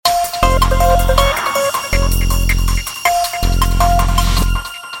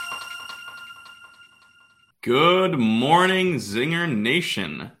Good morning, Zinger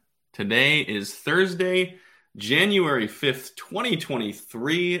Nation. Today is Thursday, January 5th,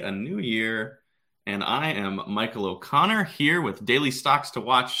 2023, a new year, and I am Michael O'Connor here with Daily Stocks to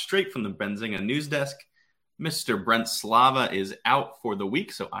Watch straight from the Benzinga news desk. Mr. Brent Slava is out for the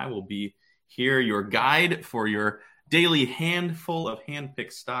week, so I will be here, your guide for your daily handful of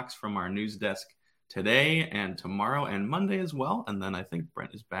hand-picked stocks from our news desk today and tomorrow and Monday as well. And then I think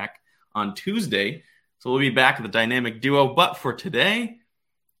Brent is back on Tuesday. So we'll be back at the dynamic duo. But for today,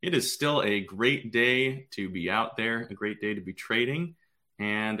 it is still a great day to be out there, a great day to be trading,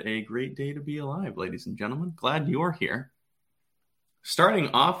 and a great day to be alive, ladies and gentlemen. Glad you're here. Starting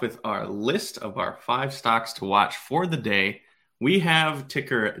off with our list of our 5 stocks to watch for the day, we have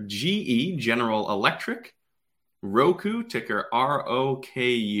ticker GE, General Electric, Roku, ticker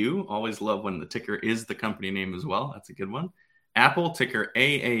ROKU. Always love when the ticker is the company name as well. That's a good one. Apple, ticker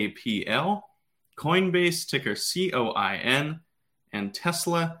AAPL. Coinbase, ticker COIN, and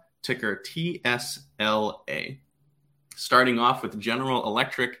Tesla, ticker TSLA. Starting off with General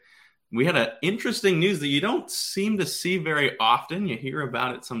Electric, we had an interesting news that you don't seem to see very often. You hear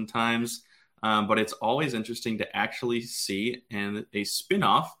about it sometimes, but it's always interesting to actually see a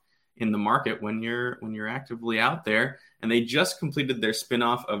spinoff in the market when you're actively out there. And they just completed their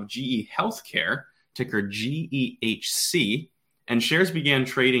spinoff of GE Healthcare, ticker GEHC. And shares began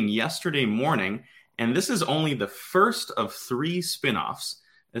trading yesterday morning, and this is only the first of 3 spinoffs.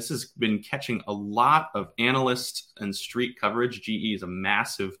 This has been catching a lot of analysts and street coverage. GE is a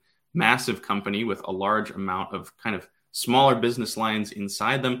massive, massive company with a large amount of kind of smaller business lines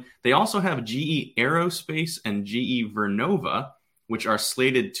inside them. They also have GE Aerospace and GE Vernova, which are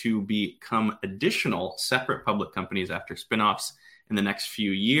slated to become additional separate public companies after spinoffs in the next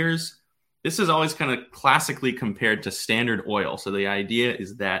few years. This is always kind of classically compared to Standard Oil. So the idea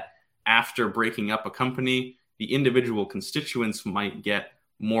is that after breaking up a company, the individual constituents might get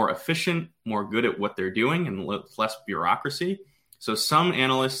more efficient, more good at what they're doing, and less bureaucracy. So some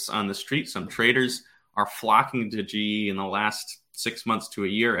analysts on the street, some traders, are flocking to GE in the last 6 months to a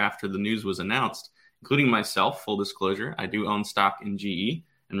year after the news was announced, including myself. Full disclosure, I do own stock in GE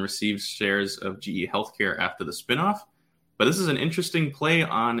and received shares of GE Healthcare after the spinoff. But this is an interesting play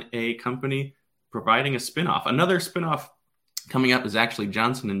on a company providing a spinoff. Another spinoff coming up is actually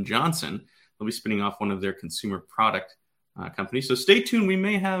Johnson & Johnson. They'll be spinning off one of their consumer product companies. So stay tuned. We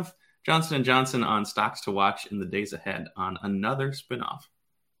may have Johnson & Johnson on Stocks to Watch in the days ahead on another spinoff.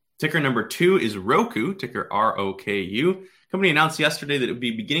 Ticker number 2 is Roku, ticker ROKU. Company announced yesterday that it would be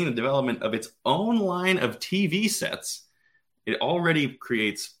beginning the development of its own line of TV sets. It already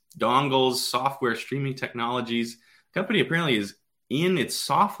creates dongles, software, streaming technologies. Company apparently is in its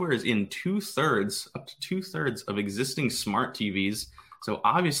software is in up to two-thirds of existing smart TVs. So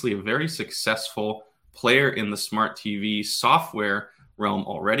obviously a very successful player in the smart TV software realm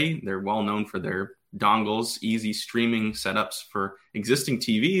already. They're well known for their dongles, easy streaming setups for existing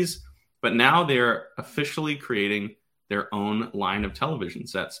TVs, but now they're officially creating their own line of television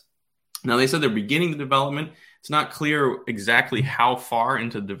sets. Now they said they're beginning the development. It's not clear exactly how far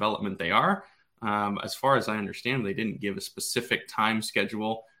into development they are. As far as I understand, they didn't give a specific time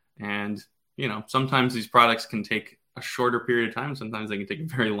schedule. And, sometimes these products can take a shorter period of time. Sometimes they can take a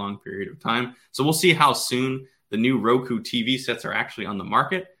very long period of time. So we'll see how soon the new Roku TV sets are actually on the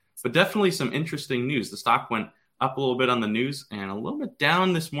market. But definitely some interesting news. The stock went up a little bit on the news and a little bit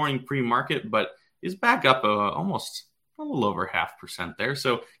down this morning pre-market, but is back up almost a little over 0.5% there.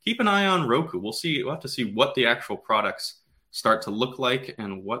 So keep an eye on Roku. We'll have to see what the actual products start to look like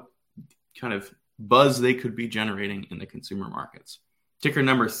and what kind of buzz they could be generating in the consumer markets. Ticker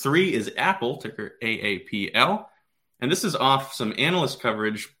number 3 is Apple, ticker AAPL. And this is off some analyst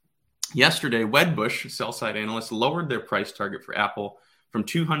coverage. Yesterday, Wedbush, sell-side analysts, lowered their price target for Apple from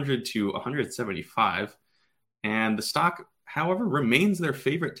 200 to 175. And the stock, however, remains their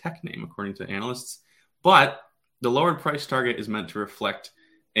favorite tech name, according to analysts. But the lowered price target is meant to reflect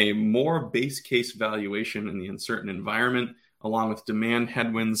a more base case valuation in the uncertain environment, along with demand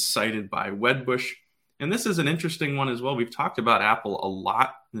headwinds cited by Wedbush. And this is an interesting one as well. We've talked about Apple a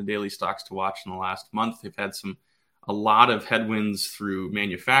lot in the daily stocks to watch in the last month. They've had a lot of headwinds through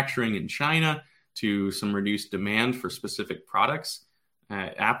manufacturing in China to some reduced demand for specific products.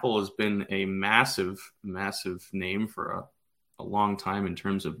 Apple has been a massive, massive name for a long time in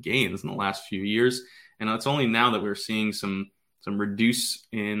terms of gains in the last few years. And it's only now that we're seeing some reduce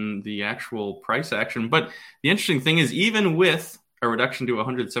in the actual price action. But the interesting thing is, even with a reduction to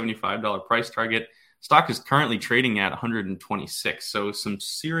 $175 price target, stock is currently trading at 126. So some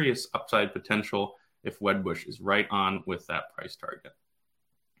serious upside potential if Wedbush is right on with that price target.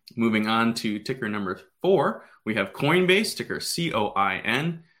 Moving on to ticker number 4, we have Coinbase, ticker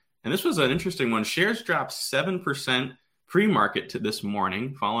COIN. And this was an interesting one. Shares dropped 7% pre-market to this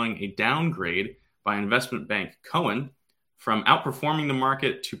morning following a downgrade by investment bank Cowen from outperforming the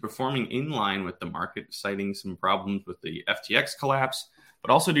market to performing in line with the market, citing some problems with the FTX collapse,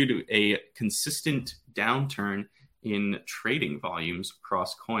 but also due to a consistent downturn in trading volumes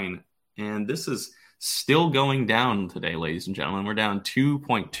across coin. And this is still going down today, ladies and gentlemen. We're down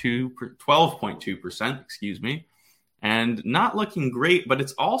 12.2%, and not looking great. But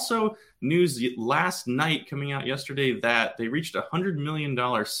it's also news last night coming out yesterday that they reached a $100 million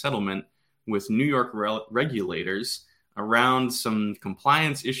settlement with New York regulators around some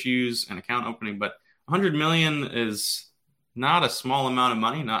compliance issues and account opening. But $100 million is not a small amount of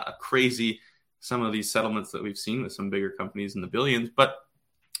money, not a crazy some of these settlements that we've seen with some bigger companies in the billions, but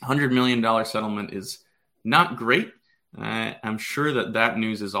 $100 million settlement is not great. I'm sure that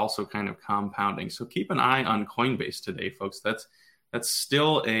news is also kind of compounding. So keep an eye on Coinbase today, folks. That's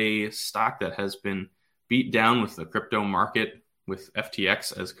still a stock that has been beat down with the crypto market, with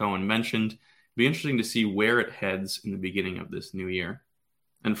FTX, as Cohen mentioned. Be interesting to see where it heads in the beginning of this new year.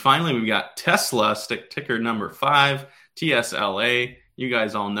 And finally, we've got Tesla, ticker number 5, TSLA. You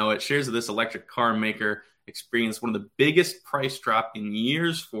guys all know it. Shares of this electric car maker experienced one of the biggest price drop in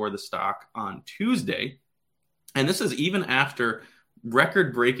years for the stock on Tuesday. And this is even after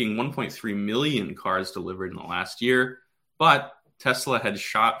record-breaking 1.3 million cars delivered in the last year. But Tesla had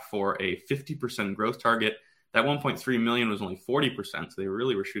shot for a 50% growth target. That 1.3 million was only 40%. So they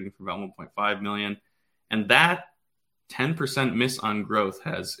really were shooting for about 1.5 million. And that 10% miss on growth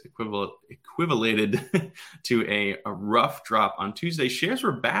has equivalated to a rough drop on Tuesday. Shares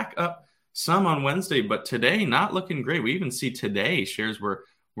were back up some on Wednesday, but today not looking great. We even see today shares were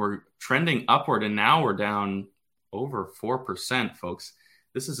trending upward, and now we're down over 4%, folks.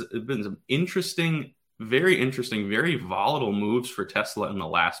 This has been some very volatile moves for Tesla in the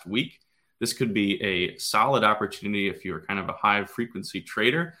last week. This could be a solid opportunity if you're kind of a high frequency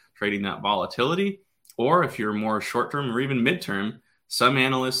trader trading that volatility, or if you're more short-term or even midterm. Some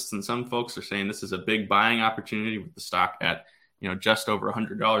analysts and some folks are saying this is a big buying opportunity with the stock at just over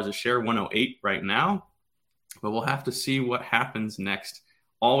 $100 a share, 108 right now. But we'll have to see what happens next.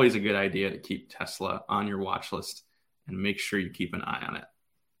 Always a good idea to keep Tesla on your watch list and make sure you keep an eye on it.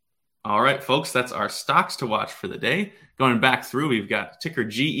 All right, folks, that's our stocks to watch for the day. Going back through, we've got ticker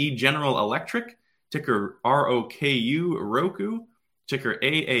GE, General Electric, ticker ROKU, Roku, ticker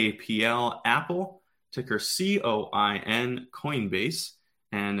AAPL, Apple, ticker COIN, Coinbase,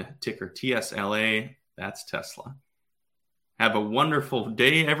 and ticker TSLA, that's Tesla. Have a wonderful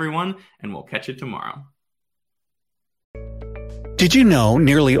day, everyone, and we'll catch you tomorrow. Did you know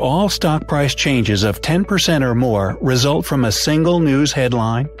nearly all stock price changes of 10% or more result from a single news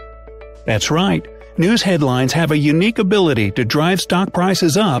headline? That's right. News headlines have a unique ability to drive stock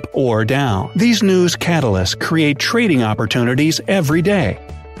prices up or down. These news catalysts create trading opportunities every day.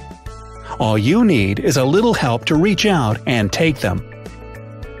 All you need is a little help to reach out and take them.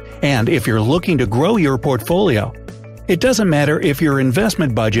 And if you're looking to grow your portfolio, it doesn't matter if your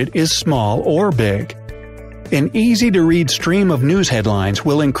investment budget is small or big. An easy-to-read stream of news headlines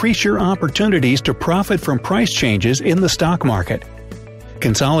will increase your opportunities to profit from price changes in the stock market,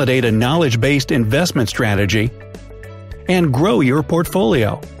 consolidate a knowledge-based investment strategy, and grow your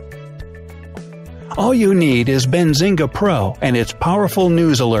portfolio. All you need is Benzinga Pro and its powerful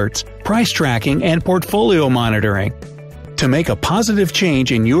news alerts, price tracking, and portfolio monitoring to make a positive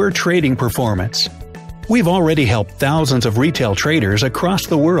change in your trading performance. We've already helped thousands of retail traders across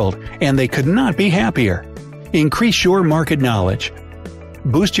the world, and they could not be happier. Increase your market knowledge,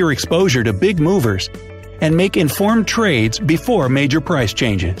 boost your exposure to big movers, and make informed trades before major price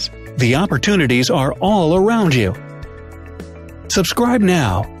changes. The opportunities are all around you. Subscribe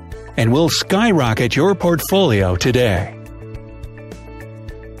now, and we'll skyrocket your portfolio today.